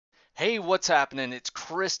Hey, what's happening? It's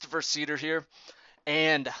Christopher Seder here.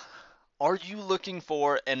 And are you looking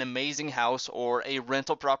for an amazing house or a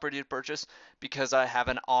rental property to purchase? Because I have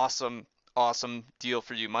an awesome deal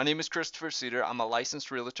for you. My name is Christopher Seder. I'm a licensed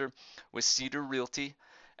realtor with Cedar Realty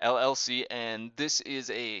LLC, and this is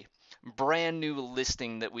a brand new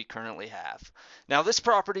listing that we currently have. Now, this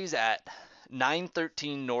property is at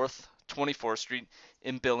 913 North 24th Street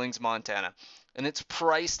in Billings, Montana, and it's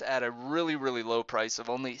priced at a really low price of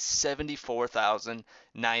only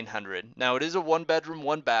 74,900. Now, it is a one bedroom,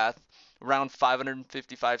 one bath, around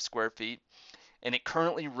 555 square feet, and it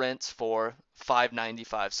currently rents for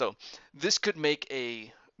 595. So this could make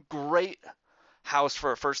a great house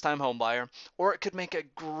for a first-time home buyer, or it could make a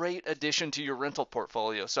great addition to your rental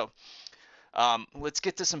portfolio. So let's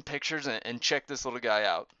get to some pictures and check this little guy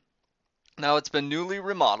out. Now it's been newly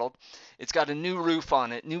remodeled. It's got a new roof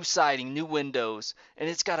on it, new siding, new windows, and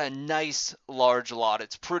it's got a nice large lot.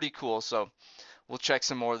 It's pretty cool. So we'll check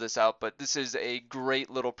some more of this out, but this is a great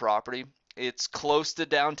little property. It's close to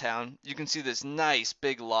downtown. You can see this nice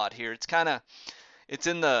big lot here. It's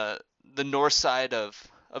in the north side of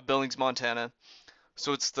Billings, Montana.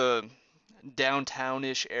 So it's the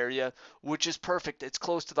downtown-ish area, which is perfect. It's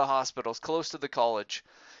close to the hospitals, close to the college,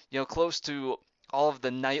 close to all of the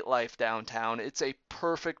nightlife downtown. It's a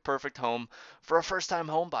perfect home for a first-time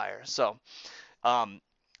home buyer. So, um,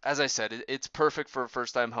 as I said, it's perfect for a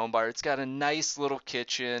first-time home buyer. It's got a nice little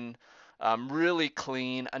kitchen, really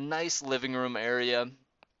clean, a nice living room area.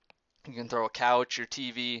 You can throw a couch, your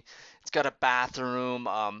TV. It's got a bathroom.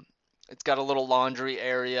 It's got a little laundry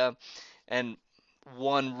area, and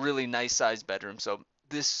one really nice sized bedroom. So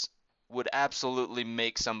this would absolutely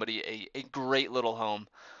make somebody a great little home.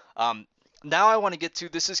 Um, Now I want to get to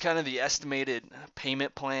this is kind of the estimated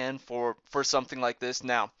payment plan for something like this.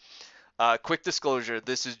 Now, quick disclosure,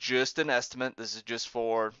 this is just an estimate. This is just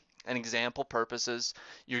for an example purposes.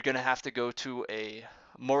 You're going to have to go to a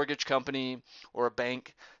mortgage company or a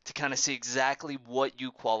bank to kind of see exactly what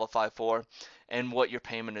you qualify for and what your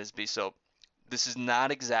payment is be. So this is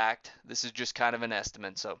not exact. This is just kind of an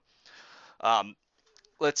estimate. So um,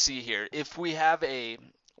 let's see here. If we have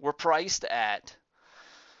we're priced at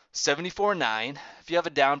 74.9. If you have a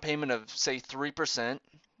down payment of say 3%,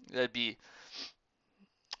 that'd be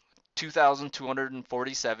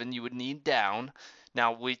 2,247 you would need down.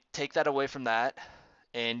 Now we take that away from that,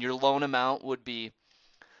 and your loan amount would be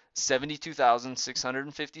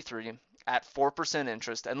 72,653 at 4%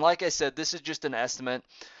 interest. And like I said, this is just an estimate.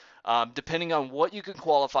 Depending on what you can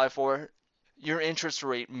qualify for, your interest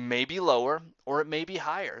rate may be lower or it may be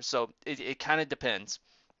higher. So it kind of depends.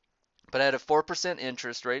 But at a 4%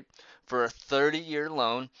 interest rate for a 30-year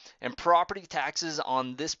loan, and property taxes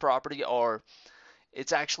on this property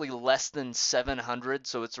it's actually less than 700,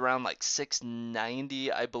 so it's around like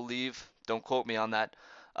 690, I believe. Don't quote me on that.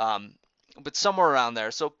 But somewhere around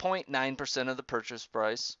there. So 0.9% of the purchase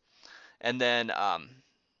price. And then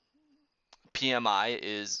PMI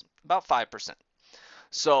is about 5%.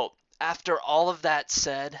 So after all of that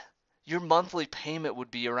said, your monthly payment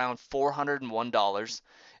would be around $401,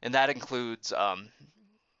 and that includes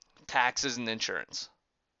taxes and insurance.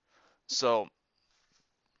 So,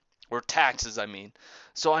 or taxes, I mean.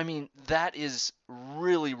 So, I mean, that is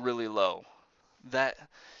really low. That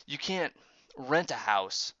you can't rent a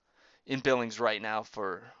house in Billings right now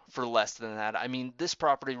for less than that. I mean, this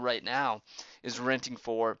property right now is renting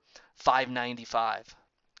for 595.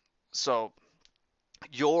 So,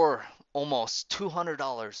 you're almost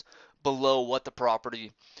 $200 below what the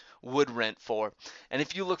property would rent for. And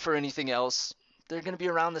if you look for anything else, they're going to be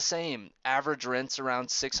around the same. Average rents around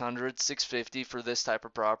 600, 650 for this type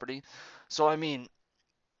of property. So I mean,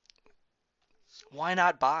 why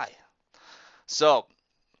not buy? So,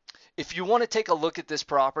 if you want to take a look at this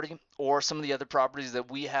property or some of the other properties that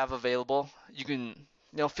we have available, you can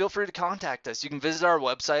feel free to contact us. You can visit our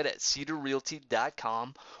website at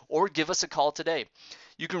cedarrealty.com or give us a call today.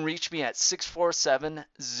 You can reach me at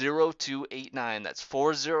 647-0289. That's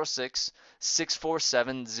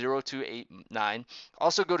 406-647-0289.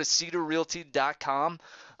 Also go to cedarrealty.com.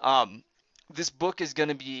 This book is going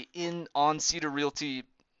to be on Cedar Realty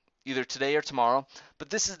either today or tomorrow,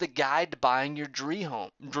 but this is the guide to buying your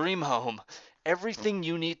dream home. Everything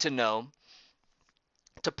you need to know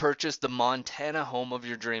to purchase the Montana home of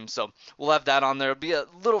your dreams. So we'll have that on there. It'll be a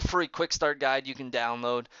little free quick start guide you can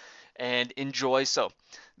download and enjoy. So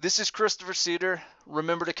this is Christopher Seder.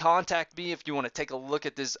 Remember to contact me if you want to take a look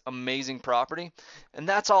at this amazing property. And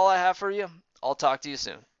that's all I have for you. I'll talk to you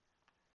soon.